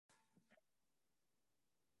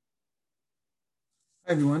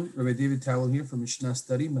Hi everyone, Rabbi David Towel here from Mishnah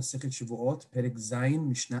Study, Masechet Shavuot, Perek Zayin,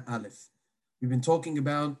 Mishnah Aleph. We've been talking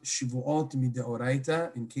about Shavuot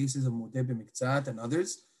Mideoraita in cases of Modeh B'Miktzat and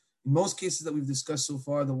others. In most cases that we've discussed so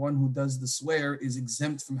far, the one who does the swear is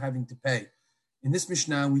exempt from having to pay. In this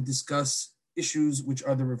Mishnah, we discuss issues which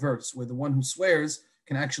are the reverse, where the one who swears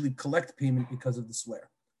can actually collect payment because of the swear.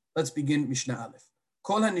 Let's begin Mishnah Aleph.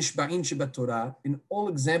 Kol HaNishba'in Shebat Torah, in all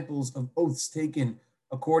examples of oaths taken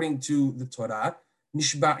according to the Torah,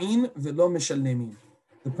 Nishba'in velo meshalnemin.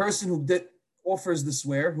 The person who offers the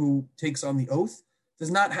swear, who takes on the oath, does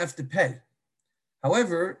not have to pay.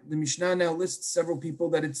 However, the Mishnah now lists several people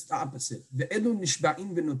that it's the opposite. Ve'elu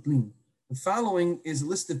nishba'in v'notlin. The following is a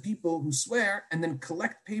list of people who swear and then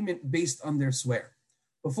collect payment based on their swear.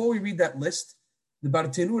 Before we read that list, the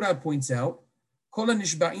Bartenura points out, Kol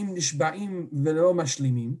nishba'im nishba'im velo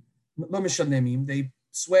mashlimim, lo meshalnemim. They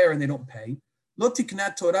swear and they don't pay. The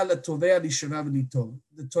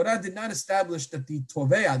Torah did not establish that the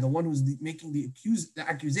tovea, the one who's making the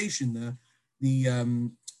accusation, the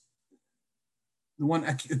one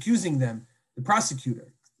accusing them, the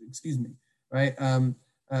prosecutor, right? The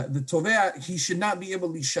tovea, he should not be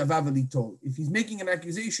able to shavav litol. If he's making an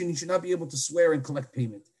accusation, he should not be able to swear and collect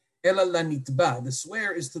payment. Ela lanitba. The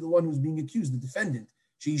swear is to the one who's being accused, the defendant.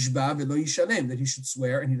 Sheishba velo yishalem, that he should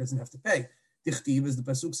swear and he doesn't have to pay. Tichtiv, as the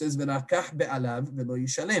pasuk says, "V'rakach be'alav v'lo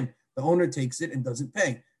yishalem." The owner takes it and doesn't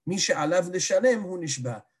pay. Misha alav l'shalem hu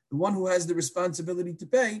nishba. The one who has the responsibility to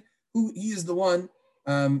pay, he is the one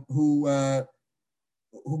who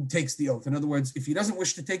takes the oath. In other words, if he doesn't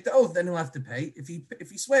wish to take the oath, then he'll have to pay. If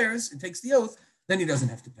he swears and takes the oath, then he doesn't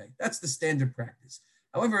have to pay. That's the standard practice.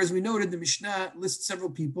 However, as we noted, the Mishnah lists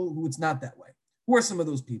several people who it's not that way. Who are some of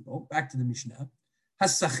those people? Back to the Mishnah.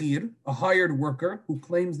 Has-Sakhir, a hired worker who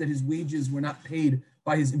claims that his wages were not paid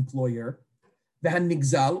by his employer.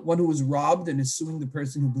 Vehan-Nigzal, one who was robbed and is suing the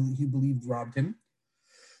person who he believed robbed him.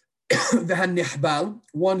 Vehan-Nihbal,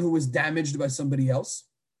 one who was damaged by somebody else.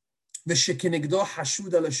 Veshekenegdo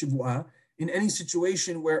hashud ala shivua, in any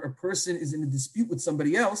situation where a person is in a dispute with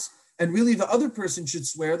somebody else, and really the other person should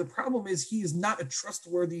swear, the problem is he is not a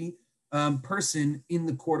trustworthy person in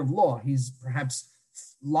the court of law. He's perhaps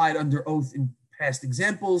lied under oath in past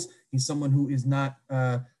examples. He's someone who is not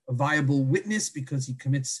a viable witness because he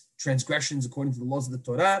commits transgressions according to the laws of the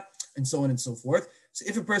Torah, and so on and so forth. So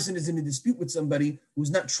if a person is in a dispute with somebody who's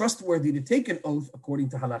not trustworthy to take an oath according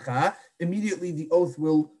to halakha, immediately the oath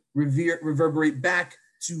will reverberate back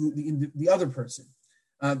to the other person.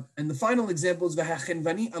 And the final example is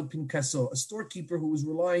v'hachenvani al pinkaso, a storekeeper who was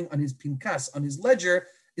relying on his pinkas, on his ledger,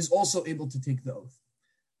 is also able to take the oath.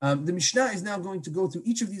 The Mishnah is now going to go through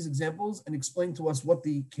each of these examples and explain to us what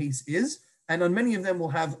the case is, and on many of them we'll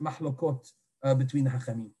have mahlokot between the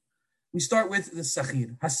hachamim. We start with the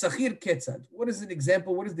sakhir. Has-sakhir ketzad. What is an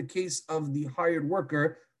example? What is the case of the hired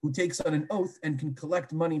worker who takes on an oath and can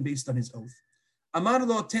collect money based on his oath? Amar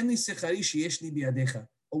lo ten li sechari sheyesh li biyadecha.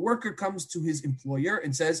 A worker comes to his employer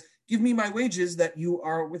and says, "Give me my wages that you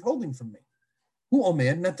are withholding from me." Hu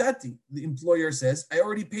omer natati. The employer says, "I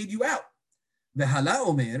already paid you out." Vehala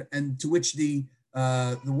omer, and to which the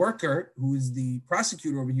worker, who is the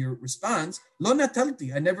prosecutor over here, responds, "Lo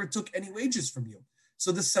natalti. I never took any wages from you."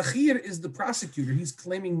 So the sakhir is the prosecutor. He's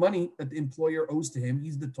claiming money that the employer owes to him.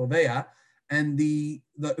 He's the tovea, and the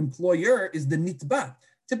employer is the nitba.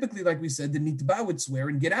 Typically, like we said, the nitba would swear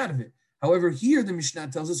and get out of it. However, here the Mishnah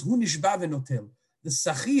tells us, "Hu nishba v'notel." The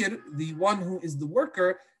sakhir, the one who is the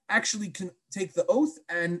worker, actually can take the oath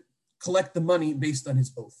and collect the money based on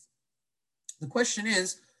his oath. The question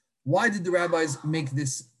is, why did the rabbis make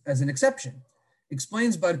this as an exception?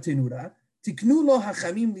 Explains Bartenura, Tiknu lo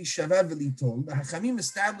hachamim li shavav v'litol. The hachamim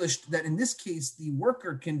established that in this case, the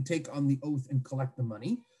worker can take on the oath and collect the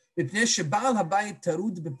money. Because the Baal Habayit,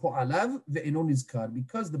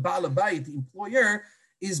 the employer,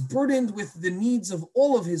 is burdened with the needs of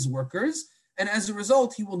all of his workers, and as a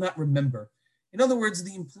result, he will not remember. In other words,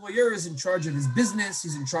 the employer is in charge of his business,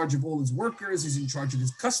 he's in charge of all his workers, he's in charge of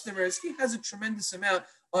his customers, he has a tremendous amount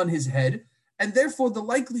on his head, and therefore the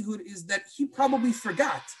likelihood is that he probably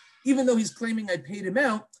forgot. Even though he's claiming I paid him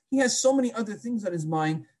out, he has so many other things on his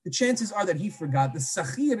mind, the chances are that he forgot. The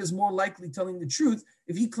sakhir is more likely telling the truth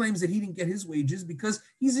if he claims that he didn't get his wages because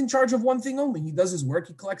he's in charge of one thing only. He does his work,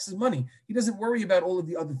 he collects his money. He doesn't worry about all of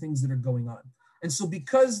the other things that are going on. And so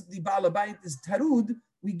because the Baal Habayit is tarud,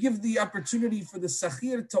 we give the opportunity for the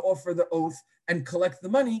sakhir to offer the oath and collect the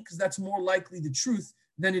money because that's more likely the truth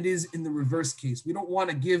than it is in the reverse case. We don't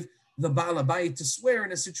want to give the Baal Habayit to swear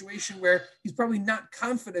in a situation where he's probably not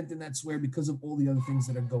confident in that swear because of all the other things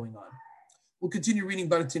that are going on. We'll continue reading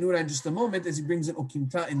Bartenura in just a moment as he brings in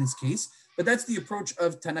Okimta in this case. But that's the approach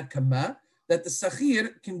of Tanakama, that the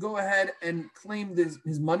Sachir can go ahead and claim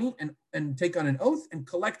his money and take on an oath and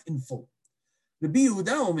collect in full. Rabbi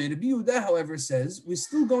Yehuda, however, says, we're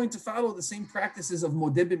still going to follow the same practices of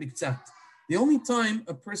Modeh b'miktzat. The only time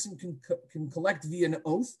a person can collect via an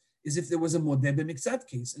oath is if there was a Modeh b'miktzat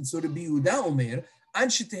case. And so Rabbi Yehuda Omer, Ad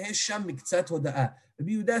sheteheh sham miktzat hoda'ah.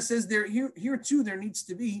 Rabbi Yehuda says here too there needs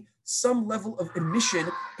to be some level of admission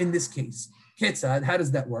in this case. Ketzad, how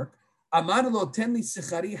does that work? Amar lo ten li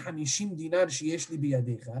sechari 50 dinar sheyesh li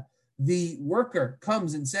biyadecha. The worker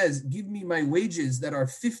comes and says, give me my wages that are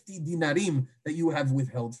 50 dinarim that you have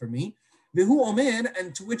withheld for me. Vehu omer,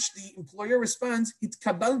 and to which the employer responds,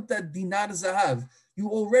 Hitkabalta dinar zahav. You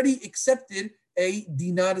already accepted a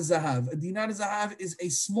dinar zahav. A dinar zahav is a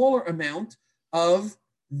smaller amount of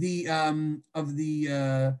the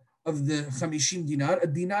 50 dinar. A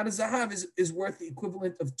dinar zahav is worth the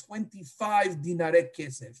equivalent of 25 dinare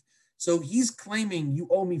kesef. So he's claiming you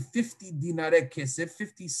owe me 50 dinare kesef,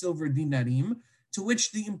 50 silver dinarim, to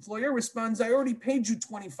which the employer responds, I already paid you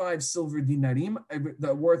 25 silver dinarim,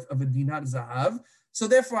 the worth of a dinar zahav, so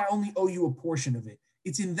therefore I only owe you a portion of it.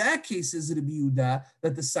 It's in that case, says Rabbi Yehuda,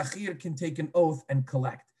 that the Sachir can take an oath and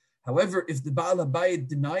collect. However, if the Baal HaBayit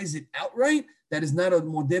denies it outright, that is not a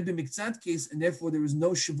Modeh b'miktzat case, and therefore there is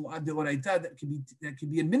no Shavuah deoraita that can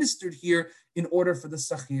be administered here in order for the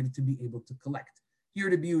Sachir to be able to collect. Here,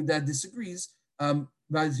 Rabbi Yehuda disagrees.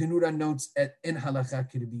 Bartenura notes at en halacha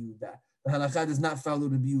ki Rabbi Yehuda. The halacha does not follow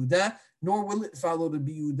Rabbi Yehuda, nor will it follow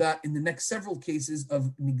Rabbi Yehuda in the next several cases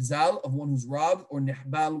of nigzal, of one who's robbed, or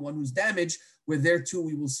nehbal, one who's damaged, where there too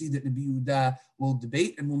we will see that Rabbi Yehuda will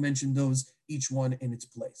debate, and we'll mention those, each one in its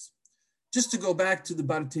place. Just to go back to the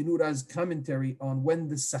Bartenura's commentary on when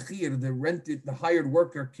the sachir, the hired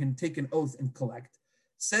worker, can take an oath and collect.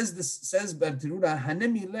 Says Bartenura,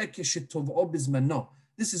 hanemile keshetov'o bizmano.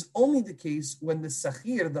 This is only the case when the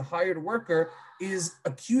sachir, the hired worker, is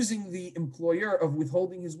accusing the employer of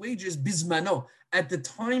withholding his wages bizmano, at the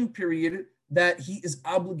time period that he is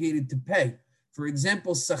obligated to pay. For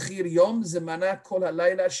example, sachir yom zemana kol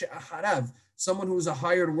halayla she'acharav. Someone who is a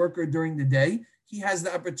hired worker during the day, he has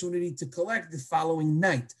the opportunity to collect the following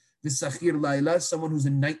night. The sachir layla, someone who's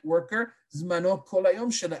a night worker, zmano kol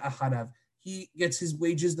hayom she'acharav. He gets his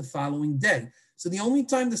wages the following day. So the only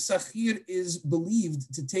time the sachir is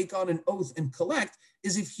believed to take on an oath and collect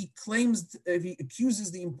is if he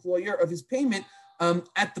accuses the employer of his payment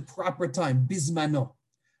at the proper time, bizmano.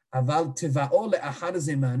 Aval teva'o le'achar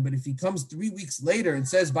zeman. But if he comes 3 weeks later and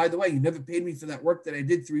says, by the way, you never paid me for that work that I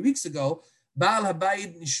did 3 weeks ago, Baal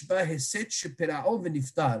Habayit nishba heset shepera'o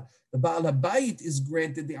v'niftar. The Baal Habayit is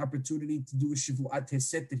granted the opportunity to do a shivuat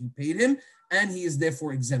heset that he paid him, and he is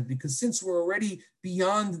therefore exempt. Because since we're already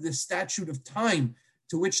beyond the statute of time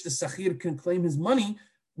to which the sachir can claim his money,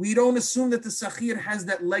 we don't assume that the sachir has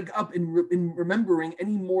that leg up in remembering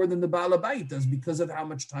any more than the Baal Habayit does because of how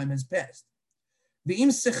much time has passed.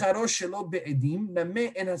 Additionally,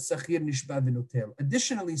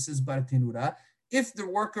 says Bartenura, if the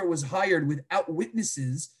worker was hired without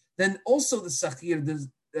witnesses, then also the sachir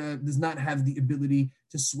does not have the ability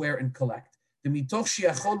to swear and collect. Because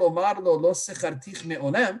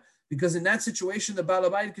in that situation, the Baal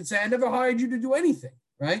HaBayit could say, I never hired you to do anything,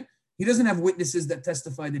 right? He doesn't have witnesses that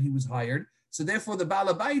testify that he was hired. So therefore, the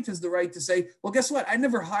Baal HaBayit has the right to say, well, guess what? I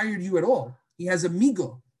never hired you at all. He has a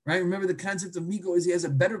migo, right? Remember the concept of migo is he has a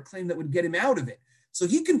better claim that would get him out of it. So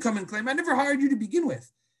he can come and claim, I never hired you to begin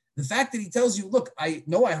with. The fact that he tells you, look, I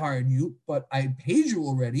know I hired you, but I paid you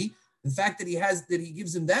already. The fact that he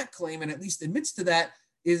gives him that claim and at least admits to that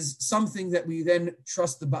is something that we then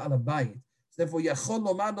trust the Baal HaBayit. Therefore,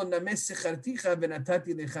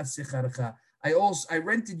 I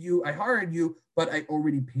rented you, I hired you, but I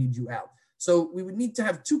already paid you out. So we would need to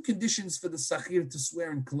have two conditions for the sachir to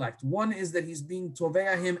swear and collect. One is that he's being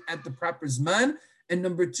tovea him at the proper zman, and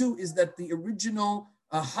number two is that the original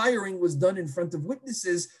hiring was done in front of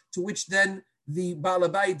witnesses, to which then the Baal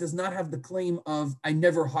HaBayit does not have the claim of, I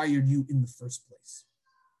never hired you in the first place.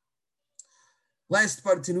 Last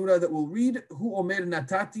Bartenura that we'll read, Hu omer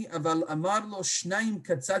natati aval amar lo shnaim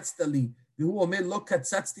katzatzta li, v'hu omer lo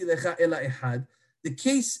katzatzti lecha ela ehad. The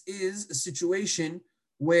case is a situation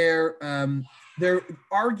where they're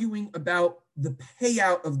arguing about the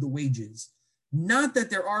payout of the wages, not that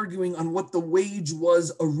they're arguing on what the wage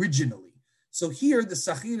was originally. So here the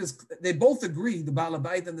sachir they both agree, the Baal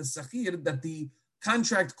HaBayit and the sachir, that the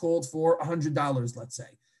contract called for $100, let's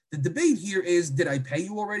say. The debate here is, did I pay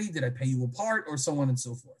you already? Did I pay you a part? Or so on and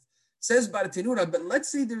so forth. Says Bartenura, but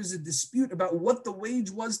let's say there's a dispute about what the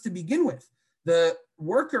wage was to begin with. The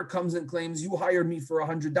worker comes and claims you hired me for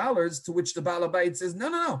 $100, to which the Baal Habayit says,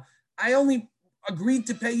 no, I only agreed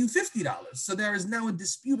to pay you $50. So there is now a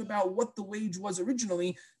dispute about what the wage was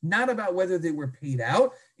originally, not about whether they were paid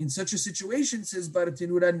out. In such a situation, says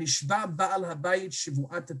Bartenura, Nishba Baal Habayit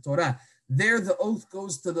Shivuat Torah. There the oath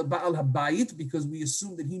goes to the Baal Habayit because we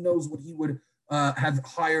assume that he knows what he would have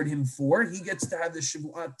hired him for. He gets to have the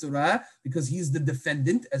Shivuat Torah because he's the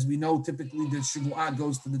defendant. As we know, typically the Shivuat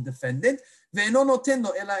goes to the defendant. And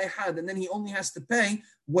then he only has to pay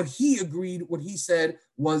what he agreed, what he said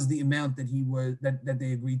was the amount that that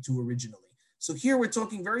they agreed to originally. So here we're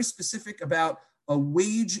talking very specific about a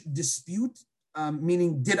wage dispute,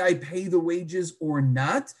 meaning did I pay the wages or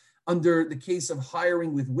not, under the case of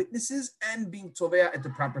hiring with witnesses and being tovea at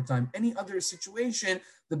the proper time. Any other situation,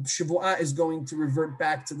 the shivu'ah is going to revert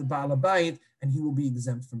back to the Baal Habayit and he will be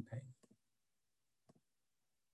exempt from paying.